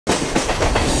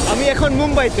আমি এখন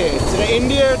মুম্বাইতে, যেটা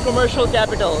ইন্ডিয়ার কমার্শিয়াল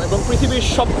ক্যাপিটাল এবং পৃথিবীর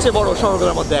সবচেয়ে বড়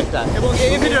শহরগুলোর মধ্যে একটা। এবং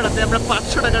এই ভিডিওটাতে আমরা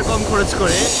 500 টাকা কম খরচ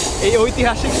করে এই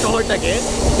ঐতিহাসিক শহরটাকে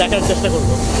দেখার চেষ্টা করব।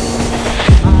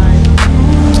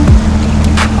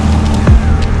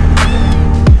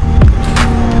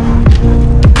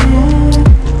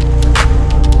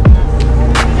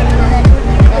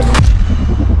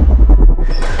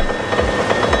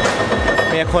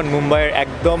 এখন মুম্বাইয়ের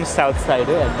একদম সাউথ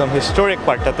সাইডে, একদম হিস্টোরিক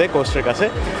পার্টটাতে, কোস্টের কাছে।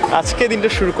 আজকে দিনটা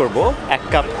শুরু করব এক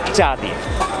কাপ চা দিয়ে।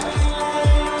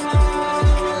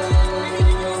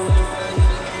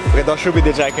 ওকে, 10 রুপি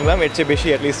দিয়ে চা কিনলাম, এর চেয়ে বেশি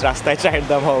অ্যাটলিস্ট রাস্তায় চায়ের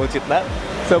দাম হওয়া উচিত না।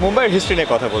 তো মুম্বাইয়ের হিস্ট্রি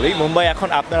নিয়ে কথা বলি। মুম্বাই এখন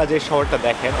আপনারা যে শহরটা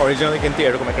দেখেন, অরিজিনালি কিন্তু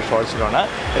এরকম একটা শহর ছিল না।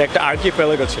 এটা একটা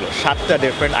আর্কিপেলাগো ছিল, 7টা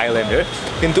ডিফারেন্ট আইল্যান্ডের।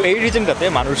 কিন্তু এই রিজনটাতে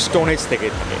মানুষ স্টোন এজ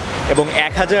থেকেই থাকে এবং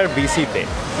 1000 BC-তে,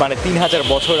 মানে 3000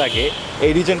 বছর আগে,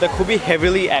 এই রিজনটা খুবই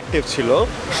হেভিলি অ্যাক্টিভ ছিল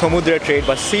সমুদ্রের ট্রেড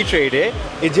বা সি ট্রেডে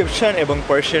ইজিপশিয়ান এবং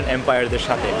পার্সিয়ান এম্পায়ারদের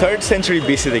সাথে। 3rd century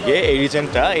BC থেকে এই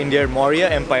রিজনটা ইন্ডিয়ার মৌর্য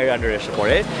এম্পায়ার আন্ডারে এসে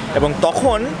পড়ে এবং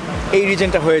তখন এই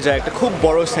রিজনটা হয়ে যায় একটা খুব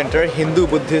বড় সেন্টার হিন্দু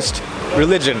বুদ্ধিস্ট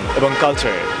রিলিজন এবং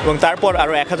কালচার। এবং তারপর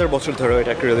আরও 1000 বছর ধরে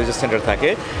এটা একটা রিলিজিয়াস সেন্টার থাকে।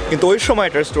 কিন্তু ওই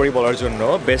সময়টার স্টোরি বলার জন্য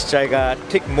বেস্ট জায়গা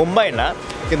ঠিক মুম্বাই না,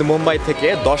 কিন্তু মুম্বাই থেকে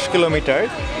 10 কিলোমিটার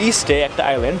ইস্টে একটা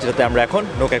আইল্যান্ড, যেটাতে আমরা এখন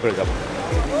নৌকায় করে যাব।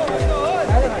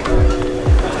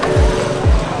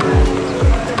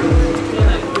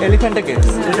 এলিফ্যান্ট টিকেট,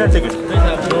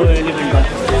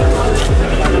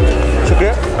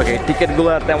 ওকে,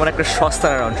 টিকিটগুলো তেমন একটা সস্তা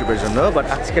না রাউন্ড ট্রিপের জন্য, বাট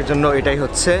আজকের জন্য এটাই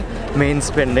হচ্ছে মেইন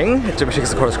স্পেন্ডিং। এর চেয়ে বেশি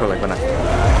কিছু খরচ করা লাগবে না।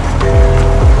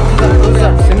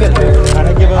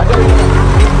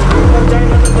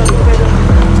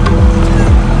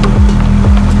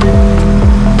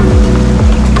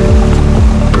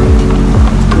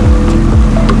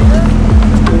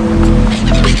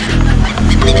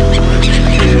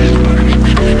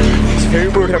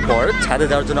 পর ছাদে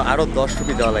যাওয়ার জন্য আরো 10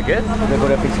 রুপি দেওয়া লাগে,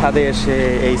 করে আপনি ছাদে এসে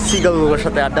এই সিগালগুলোর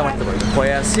সাথে আড্ডা মারতে পারি।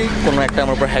 ভয়ে আসি কোনো একটা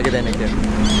আমার উপর হ্যাগে দেয় নাকি।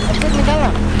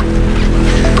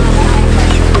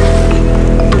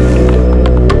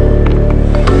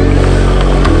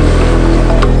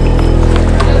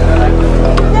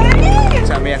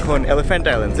 আমি এখন এলিফ্যান্ট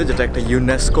আইল্যান্ডসে, যেটা একটা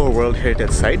ইউনেস্কো ওয়ার্ল্ড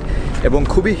হেরিটেজ সাইট এবং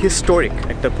খুবই হিস্টোরিক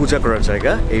একটা পূজা করার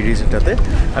জায়গা এই রিজনটাতে।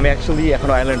 আমি অ্যাকচুয়ালি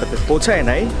এখনও আইল্যান্ডটাতে পৌঁছাই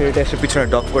নাই, ফেরিটা এসে পিছনে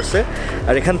ডক করছে।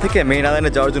 আর এখান থেকে মেইন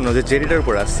আইল্যান্ডে যাওয়ার জন্য যে জেরিটার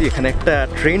উপর আসছি, এখানে একটা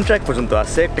ট্রেন ট্র্যাক পর্যন্ত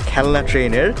আছে, একটা খেলনা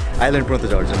ট্রেনের আইল্যান্ড পর্যন্ত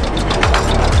যাওয়ার জন্য।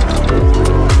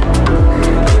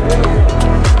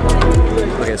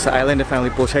 ওকে, সো আইল্যান্ডে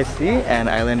ফাইনালি পৌঁছাইছি অ্যান্ড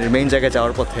আইল্যান্ডের মেইন জায়গায়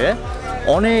যাওয়ার পথে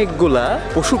অনেকগুলা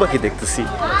পশু পাখি দেখতেছি।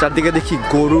 চারদিকে দেখি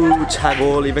গরু,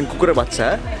 ছাগল, ইভেন কুকুরের বাচ্চা।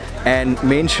 অ্যান্ড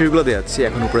মেইন সিঁড়িগুলো দিয়ে যাচ্ছি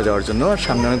এখন উপরে যাওয়ার জন্য, আর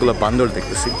সামনে অনেকগুলো বান্দর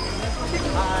দেখতেছি।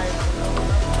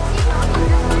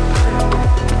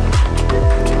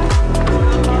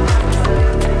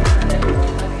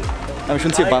 আমি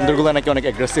শুনছি বান্দরগুলো নাকি অনেক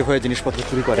অ্যাগ্রেসিভ হয়ে জিনিসপত্র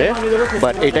চুরি করে,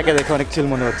 বাট এইটাকে দেখে অনেক চিল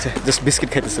মনে হচ্ছে। জাস্ট বিস্কিট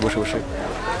খাইতেছে বসে বসে।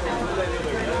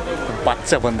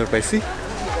 বাচ্চা বান্দর পাইছি।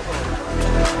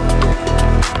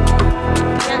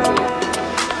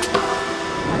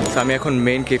 আমি এখন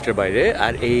মেইন কেভটার বাইরে,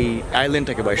 আর এই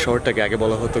আইল্যান্ডটাকে বা শহরটাকে আগে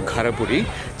বলা হতো ঘারাপুরি,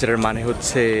 যেটার মানে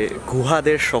হচ্ছে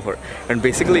গুহাদের শহর। কারণ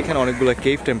বেসিক্যালি এখানে অনেকগুলো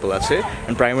কেভ টেম্পল আছে,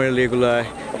 অ্যান্ড প্রাইমারিলি এগুলো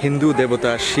হিন্দু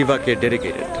দেবতা শিবাকে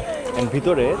ডেডিকেটেড। অ্যান্ড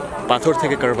ভিতরে পাথর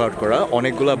থেকে কার্ভ আউট করা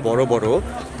অনেকগুলো বড় বড়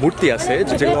মূর্তি আছে,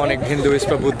 যেগুলো অনেক হিন্দুইস্ট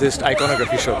বা বুদ্ধিস্ট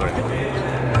আইকনোগ্রাফি শো করে।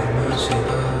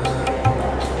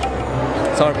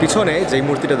 আমার পিছনে যে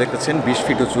মূর্তিটা দেখতেছেন 20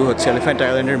 ফিট উঁচু, হচ্ছে এলিফ্যান্ট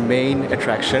আইল্যান্ডের মেইন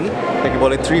অ্যাট্রাকশন। তাকে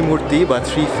বলে ত্রিমূর্তি বা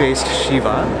 3-faced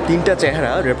শিবা। 3টা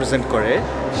চেহারা রিপ্রেজেন্ট করে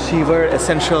শিবার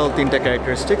এসেনশিয়াল 3টা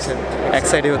ক্যারেক্টারিস্টিক্স। এক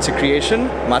সাইডে হচ্ছে ক্রিয়েশন,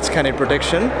 মাঝখানে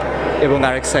প্রোটেকশন এবং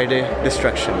আরেক সাইডে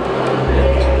ডিস্ট্রাকশন।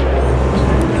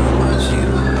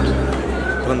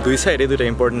 দুই সাইডে দুটো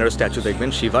ইম্পর্টেন্ট স্ট্যাচু দেখবেন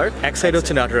শিবার। এক সাইড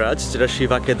হচ্ছে নাটরাজ, যেটা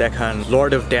শিবাকে দেখান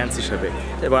লর্ড অফ ড্যান্স হিসেবে,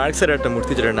 এবং আরেক সাইডে একটা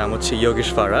মূর্তি যেটার নাম হচ্ছে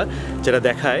যোগেশ্বরা, যেটা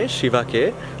দেখায় শিবাকে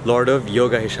লর্ড অফ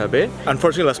যোগা হিসাবে।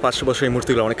 আনফর্চুনেটলি লাস্ট 500 বছর এই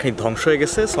মূর্তিগুলো অনেকখানি ধ্বংস হয়ে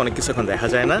গেছে, সো অনেক কিছু এখন দেখা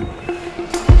যায় না।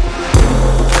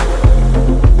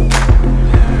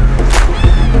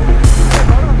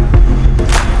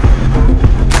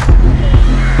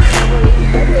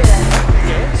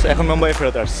 এখন মুম্বাই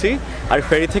ফেরত আসছি, আর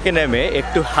ফেরি থেকে নেমে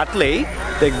একটু হাঁটলেই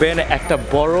দেখবেন একটা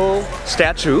বড়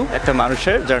স্ট্যাচু একটা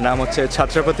মানুষের, যার নাম হচ্ছে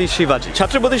ছত্রপতি শিবাজি।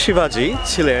 ছত্রপতি শিবাজি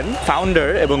ছিলেন ফাউন্ডার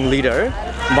এবং লিডার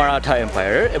মারাঠা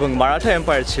এম্পায়ার, এবং মারাঠা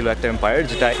এম্পায়ার ছিল একটা এম্পায়ার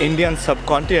যেটা ইন্ডিয়ান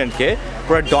সাবকন্টিনেন্টকে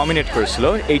পুরো ডমিনেট করেছিল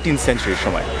 18th সেঞ্চুরির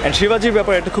সময়। অ্যান্ড শিবাজির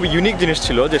ব্যাপারে একটা খুবই ইউনিক জিনিস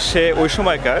ছিল যে সে ওই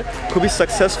সময়কার খুবই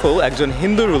সাকসেসফুল একজন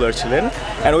হিন্দু রুলার ছিলেন।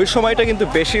 অ্যান্ড ওই সময়টা কিন্তু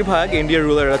বেশিরভাগ ইন্ডিয়ার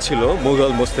রুলাররা ছিল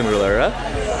মুঘল মুসলিম রুলাররা।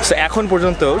 সো এখন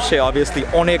পর্যন্ত সে অবভিয়াসলি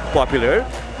অনেক পপুলার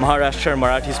মহারাষ্ট্রের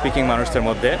মারাঠি স্পিকিং মানুষদের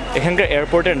মধ্যে। এখানকার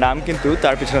এয়ারপোর্টের নাম কিন্তু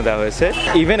তার পিছনে দেওয়া হয়েছে।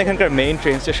 ইভেন এখানকার মেইন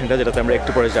ট্রেন স্টেশনটা, যেটাতে আমরা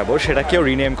একটু পরে যাব, সেটাকেও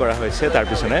রিনেম করা হয়েছে তার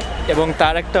পিছনে। এবং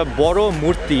তার একটা বড়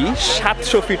মূর্তি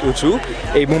 700 ফিট উঁচু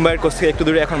এই মুম্বাইয়ের কোস্ট থেকে একটু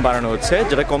দূরে এখন বানানো হচ্ছে,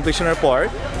 যেটা কমপ্লিশনের পর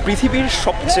পৃথিবীর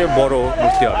সবচেয়ে বড়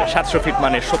মূর্তি হবে। 700 ফিট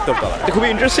মানে 70 তলা। খুবই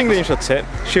ইন্টারেস্টিং জিনিস হচ্ছে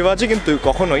শিবাজি কিন্তু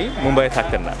কখনোই মুম্বাইয়ে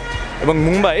থাকতেন না, এবং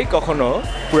মুম্বাই কখনো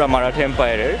পুরো মারাঠা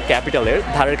এম্পায়ারের ক্যাপিটালের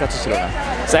ধারের কাছে ছিল না।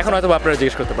 তো এখন হয়তো আপনারা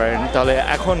জিজ্ঞেস করতে পারেন, তাহলে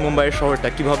এখন মুম্বাইয়ের শহরটা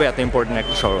কীভাবে এত ইম্পর্টেন্ট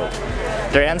একটা শহর?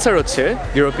 তার অ্যান্সার হচ্ছে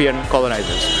ইউরোপিয়ান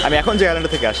কলোনাইজার্স। আমি এখন যে আইল্যান্ড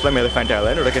থেকে আসলাম, এলিফ্যান্ট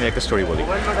আইল্যান্ড, ওটাকে নিয়ে একটা স্টোরি বলি।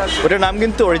 ওটার নাম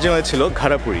কিন্তু অরিজিনালি ছিল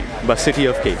ঘারাপুরি বা সিটি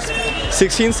অফ কেকস।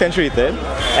 16th সেঞ্চুরিতে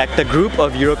একটা গ্রুপ অফ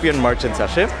ইউরোপিয়ান মার্চেন্টস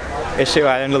আসে, এসে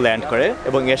আইল্যান্ডে ল্যান্ড করে,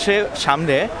 এবং এসে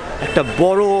সামনে একটা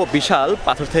বড় বিশাল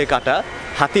পাথর থেকে কাটা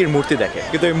হাতির মূর্তি দেখে।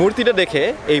 কিন্তু এই মূর্তিটা দেখে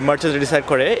এই মার্চেন্টস ডিসাইড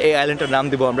করে এই আইল্যান্ডটার নাম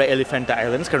দিব আমরা এলিফ্যান্ট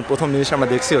আইল্যান্ডস, কারণ প্রথম জিনিস আমরা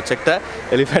দেখছি হচ্ছে একটা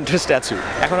এলিফ্যান্টের স্ট্যাচু।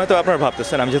 এখন হয়তো আপনারা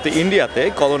ভাবতেছেন আমি যেহেতু ইন্ডিয়াতে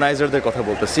কলোনাইজারদের কথা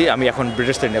বলতেছি, আমি এখন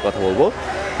ব্রিটিশদের নিয়ে কথা বলবো,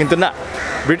 কিন্তু না।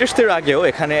 ব্রিটিশদের আগেও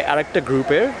এখানে আরেকটা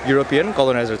গ্রুপের ইউরোপিয়ান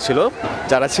কলোনাইজার ছিল,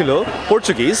 যারা ছিল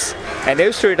পর্তুগিজ। অ্যান্ড এই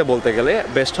স্টোরিটা বলতে গেলে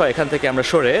বেস্ট হয় এখান থেকে আমরা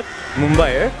সরে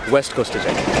মুম্বাইয়ের ওয়েস্ট কোস্টে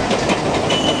যাই।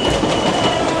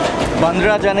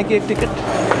 বান্দ্রা জানে কি টিকিট?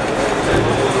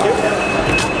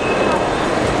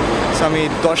 আমি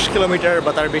 10 কিলোমিটার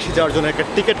বা তার বেশি যাওয়ার জন্য একটা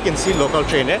টিকিট কিনছি লোকাল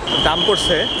ট্রেনে। দাম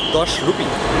পড়ছে 10 রুপি।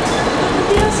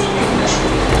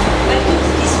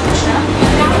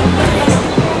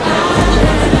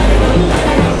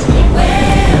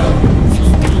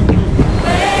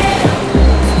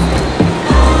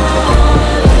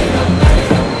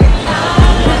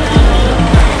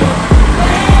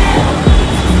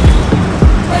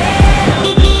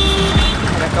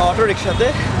 একটা অটো রিক্সাতে,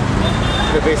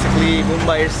 বেসিক্যালি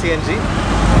মুম্বাইয়ের সিএনজি।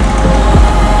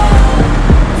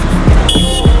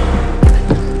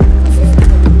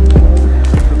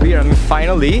 আমি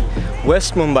ফাইনালি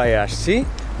ওয়েস্ট মুম্বাইয়ে আসছি,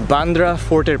 বান্দ্রা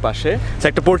ফোর্টের পাশে।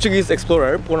 একটা পর্তুগিজ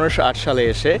এক্সপ্লোরার 1508 সালে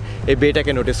এসে এই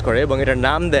বেটাকে নোটিস করে এবং এটার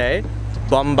নাম দেয়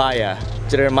বম্বায়া,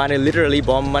 যেটার মানে লিটারালি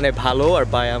বম মানে ভালো আর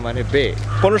বায়া মানে বে।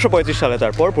 1535 সালে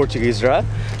তারপর পর্তুগিজরা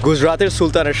গুজরাটের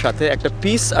সুলতানের সাথে একটা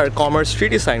পিস আর কমার্স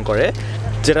ট্রিটি সাইন করে,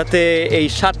 যেটাতে এই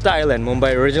 7টা আইল্যান্ড,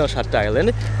 মুম্বাইয়ের অরিজিনাল 7টা আইল্যান্ড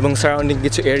এবং সারাউন্ডিং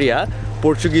কিছু এরিয়া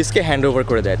পর্তুগিজকে হ্যান্ড ওভার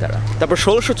করে দেয় তারা। তারপর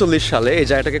 1640 সালে এই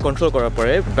জায়গাটাকে কন্ট্রোল করার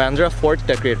পরে বান্দ্রা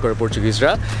ফোর্টটা ক্রিয়েট করে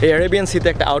পর্তুগিজরা এই অ্যারেবিয়ান সিতে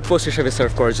একটা আউটপোস্ট হিসেবে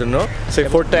সার্ভ করার জন্য। সেই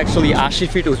ফোর্টটা অ্যাকচুয়ালি 80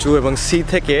 ফিট উঁচু এবং সি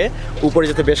থেকে উপরে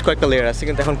যেতে বেশ কয়েকটা লেয়ার আছে,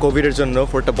 কিন্তু এখন কোভিডের জন্য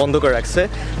ফোর্টটা বন্ধ করে রাখছে।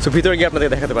 সো ভিতরে গিয়ে আপনাদের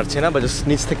দেখাতে পারছি না, বা জাস্ট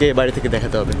নিচ থেকে বাড়ি থেকে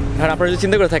দেখাতে হবে। আর আপনারা যদি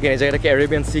চিন্তা করে থাকেন এই জায়গাটাকে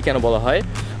অ্যারেবিয়ান সি কেন বলা হয়,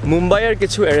 মুম্বাইয়ের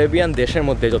কিছু অ্যারেবিয়ান দেশের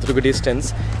মধ্যে যতটুকু ডিস্টেন্স,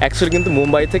 অ্যাকচুয়ালি কিন্তু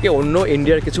মুম্বাই থেকে অন্য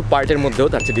ইন্ডিয়ার কিছু পার্টের মধ্যেও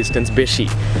তার চেয়ে ডিস্টেন্স বেশি।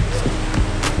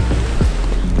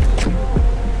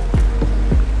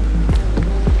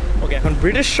 এখন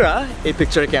ব্রিটিশরা এই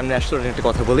পিকচারে কেমনে আসলো একটা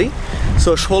কথা বলি।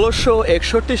 সো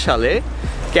 1661 সালে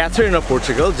ক্যাথারিন অফ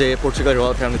পর্তুগাল, যে পর্তুগাল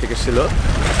রয়্যাল ফ্যামিলি থেকে ছিল,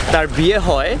 তার বিয়ে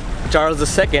হয় চার্লস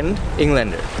II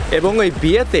ইংল্যান্ডের, এবং ওই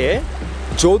বিয়েতে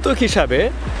যৌতুক হিসাবে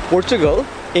পর্তুগাল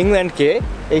ইংল্যান্ডকে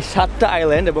এই 7টা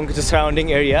আইল্যান্ড এবং কিছু সারাউন্ডিং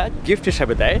এরিয়া গিফট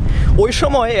হিসাবে দেয়। ওই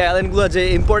সময় এই আইল্যান্ডগুলো যে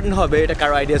ইম্পর্টেন্ট হবে এটা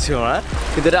কারো আইডিয়া ছিল না,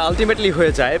 কিন্তু এটা আলটিমেটলি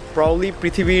হয়ে যায় প্রবাবলি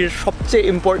পৃথিবীর সবচেয়ে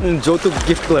ইম্পর্টেন্ট যৌতুক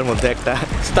গিফটগুলোর মধ্যে একটা।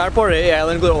 তারপরে এই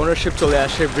আইল্যান্ডগুলোর ওনারশিপ চলে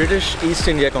আসে ব্রিটিশ ইস্ট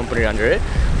ইন্ডিয়া কোম্পানির আন্ডারে,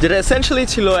 যেটা এসেন্সিয়ালি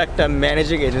ছিল একটা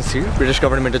ম্যানেজিং এজেন্সি ব্রিটিশ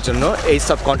গভর্নমেন্টের জন্য এই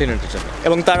সাবকন্টিনেন্টের জন্য।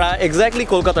 এবং তারা এক্স্যাক্টলি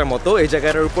কলকাতার মতো এই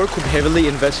জায়গাটার উপর খুব হেভিলি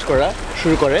ইনভেস্ট করা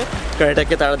শুরু করে, কারণ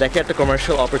এটাকে তারা দেখে একটা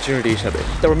কমার্শিয়াল অপরচুনিটি হিসাবে।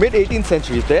 তারপর মিড 18th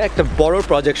সেঞ্চুরিতে একটা বড়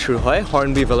প্রজেক্ট শুরু হয়,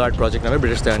 হর্নবি ভেলার্ড প্রজেক্ট নামে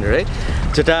ব্রিটিশদের আন্ডারে,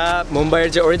 যেটা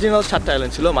মুম্বাইয়ের যে অরিজিনাল 7টা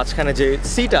আইল্যান্ড ছিল মাঝখানে যে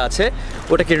সিটা আছে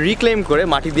ওটাকে রিক্লেম করে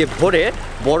মাটি দিয়ে ভরে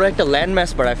বড় একটা ল্যান্ড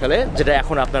ম্যাস বাড়ায় ফেলে, যেটা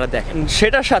এখন আপনারা দেখেন।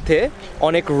 সেটার সাথে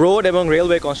অনেক রোড এবং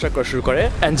রেলওয়ে কনস্ট্রাক্ট করা শুরু করে,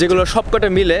 অ্যান্ড যেগুলো সবকটা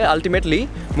মিলে আলটিমেটলি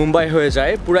মুম্বাই হয়ে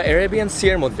যায় পুরো অ্যারেবিয়ান সি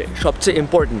এর মধ্যে সবচেয়ে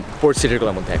ইম্পর্টেন্ট পোর্ট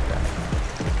সিটিগুলোর মধ্যে একটা।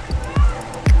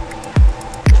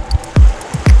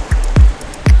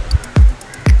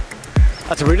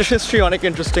 আচ্ছা, ব্রিটিশ হিস্ট্রি অনেক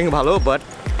ইন্টারেস্টিং, ভালো, বাট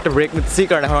একটা ব্রেক নিচ্ছি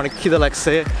কারণ এখন অনেক খিদে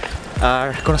লাগছে আর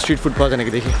কোনো স্ট্রিট ফুড পাওয়া যায়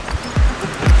নাকি দেখি।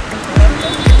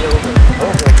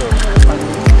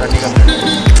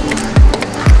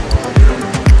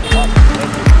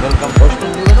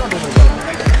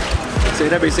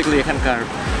 এটা বেসিক্যালি এখানকার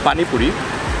পানিপুরি,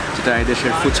 যেটা এই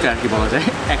দেশের ফুচকা আর কি বলা যায়।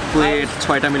 এক প্লেট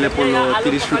 6টা মিলে পড়লো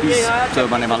 30 রুপিস,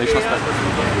 মানে ভালোই সস্তা।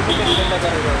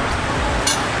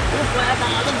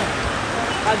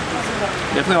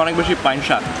 দেখুন অনেক বেশি পাইন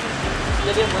শাক,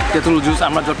 তেঁতুল জুস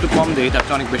আমরা যতটুকু কম দিই তার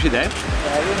চেয়ে অনেক বেশি দেয়,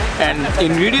 অ্যান্ড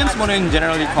ইনগ্রিডিয়েন্টস মনে হয়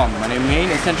জেনারেলি কম, মানে মেইন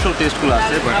এসেন্সিয়াল টেস্টগুলো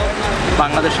আছে। বাট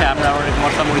বাংলাদেশে আমরা অনেক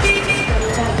মশলা মরিচ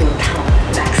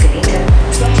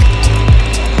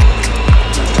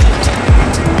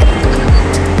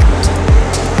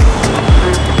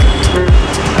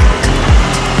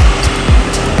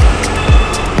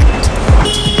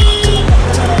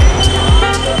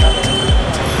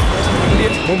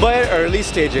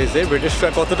স্টেজেসে ব্রিটিশরা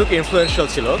কতটুকু ইনফ্লুয়েন্সিয়াল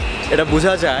ছিল এটা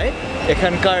বোঝা যায়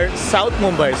এখানকার সাউথ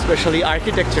মুম্বাই স্পেশালি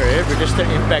আর্কিটেকচারে ব্রিটিশদের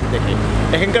ইম্প্যাক্ট দেখে।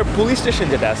 এখানকার পুলিশ স্টেশন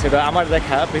যেটা আছে এটা আমার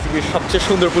দেখা পৃথিবীর সবচেয়ে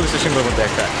সুন্দর পুলিশ স্টেশনগুলোর মধ্যে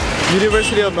একটা।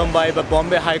 ইউনিভার্সিটি অফ মুম্বাই বা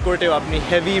বম্বে হাইকোর্টেও আপনি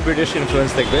হেভি ব্রিটিশ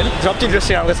ইনফ্লুয়েন্স দেখবেন। সবচেয়ে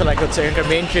ইন্টারেস্টিং আমার কাছে লাগে হচ্ছে এখানকার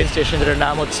মেইন ট্রেন স্টেশন যেটার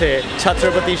নাম হচ্ছে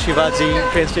ছত্রপতি শিবাজি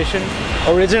ট্রেন স্টেশন।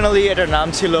 অরিজিনালি এটার নাম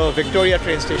ছিল ভিক্টোরিয়া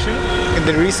ট্রেন স্টেশন,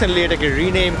 কিন্তু রিসেন্টলি এটাকে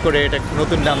রিনেম করে এটা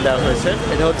নতুন নাম দেওয়া হয়েছে।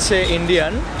 এটা হচ্ছে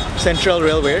ইন্ডিয়ান সেন্ট্রাল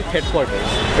রেলওয়ের হেডকোয়ার্টার।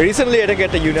 রিসেন্টলি এটাকে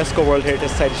একটা ইউনেস্কো ওয়ার্ল্ড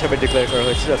হেরিটেজ সাইট হিসেবে ডিক্লেয়ার করা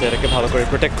হয়েছে যাতে এটাকে ভালো করে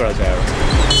প্রোটেক্ট করা যায়। আর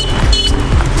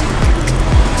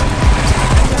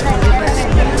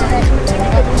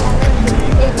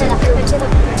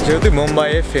যেহেতু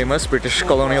মুম্বাইয়ে ফেমাস ব্রিটিশ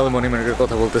কলোনিয়াল মনুমেন্টের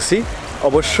কথা বলতেছি,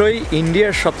 অবশ্যই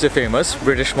ইন্ডিয়ার সবচেয়ে ফেমাস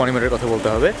ব্রিটিশ মনুমেন্টের কথা বলতে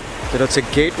হবে, যেটা হচ্ছে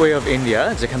গেটওয়ে অফ ইন্ডিয়া,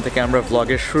 যেখান থেকে আমরা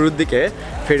ব্লগের শুরুর দিকে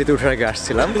ফেরিতে ওঠার আগে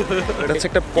আসছিলাম। এটা হচ্ছে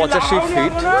একটা 85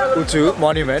 ফিট উঁচু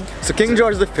monument. So king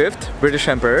George the fifth British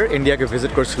empire ইন্ডিয়াকে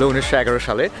ভিজিট করছিল 1911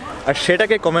 সালে, আর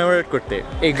সেটাকে কমেমোরেট করতে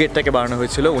এই গেটটাকে বানানো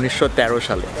হয়েছিল 1913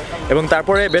 সালে। এবং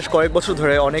তারপরে বেশ কয়েক বছর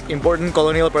ধরে অনেক ইম্পর্টেন্ট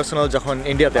কলোনিয়াল পার্সোনাল যখন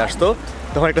ইন্ডিয়াতে আসতো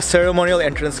তখন একটা সেরেমোনিয়াল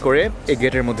এন্ট্রেন্স করে এই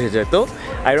গেটের মধ্যে যেত।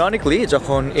 আইরনিকলি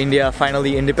যখন ইন্ডিয়া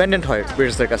ফাইনালি ইন্ডিপেন্ডেন্ট হয়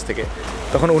ব্রিটিশদের কাছ থেকে,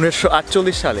 তখন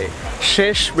 1948 সালে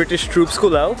শেষ ব্রিটিশ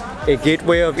ট্রুপসগুলোও এই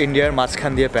গেটওয়ে অফ ইন্ডিয়ার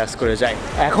মাঝখান দিয়ে পাস করে যায়।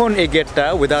 এখন এই গেটটা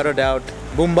উইদাউট আ ডাউট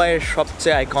মুম্বাইয়ের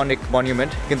সবচেয়ে আইকনিক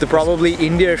মনুমেন্ট, কিন্তু প্রবাবলি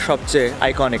ইন্ডিয়ার সবচেয়ে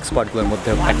আইকনিক স্পটগুলোর মধ্যে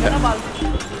একটা।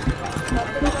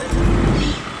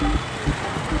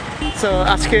 সো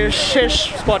আজকের শেষ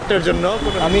স্পটটার জন্য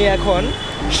আমি এখন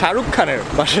শাহরুখ খানের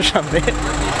বাসার সামনে।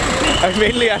 আমি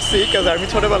মেইনলি আসছি কারণ আমি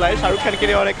ছোটোবেলায় শাহরুখ খানকে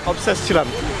নিয়ে অনেক অবসেস ছিলাম,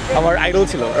 আমার আইডল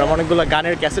ছিল। আমার অনেকগুলো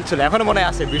গানের ক্যাসেট ছিল, এখনও মনে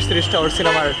আছে 20-30টা ওর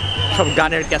সিনেমার সব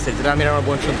গানের ক্যাসেট, যেটা আমি আমার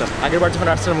বোন শুনতাম। আগেরবার যখন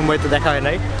আসছিলাম মুম্বাইতে দেখা হয়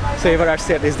নাই, সো এবার আসছি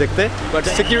অ্যাটলিস্ট দেখতে। বাট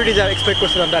সিকিউরিটি যা এক্সপেক্ট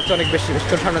করছিলাম তার চেয়ে অনেক বেশি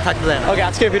সামনে থাকতে যায়। ওকে,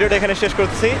 আজকে ভিডিওটা এখানে শেষ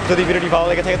করতেছি। যদি ভিডিওটি ভালো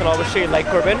লেগে থাকে তাহলে অবশ্যই লাইক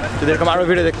করবেন। যদি এরকম আরও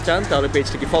ভিডিও দেখতে চান তাহলে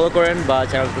পেজটিকে ফলো করেন বা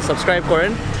চ্যানেলকে সাবস্ক্রাইব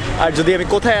করেন। আর যদি আমি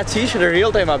কোথায় আছি সেটা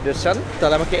রিয়েল টাইম আপডেট চান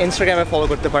তাহলে আমাকে ইনস্টাগ্রামে ফলো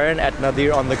করতে পারেন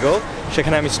 @nadir_on_the_go।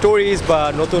 সেখানে আমি স্টোরিজ বা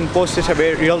নতুন পোস্ট হিসাবে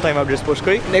রিয়েল টাইম আপডেটস পোস্ট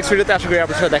করি। নেক্সট ভিডিওতে আশা করি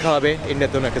আপনার সাথে দেখা হবে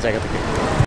ইন্ডিয়ার কোনো একটা জায়গা থেকে।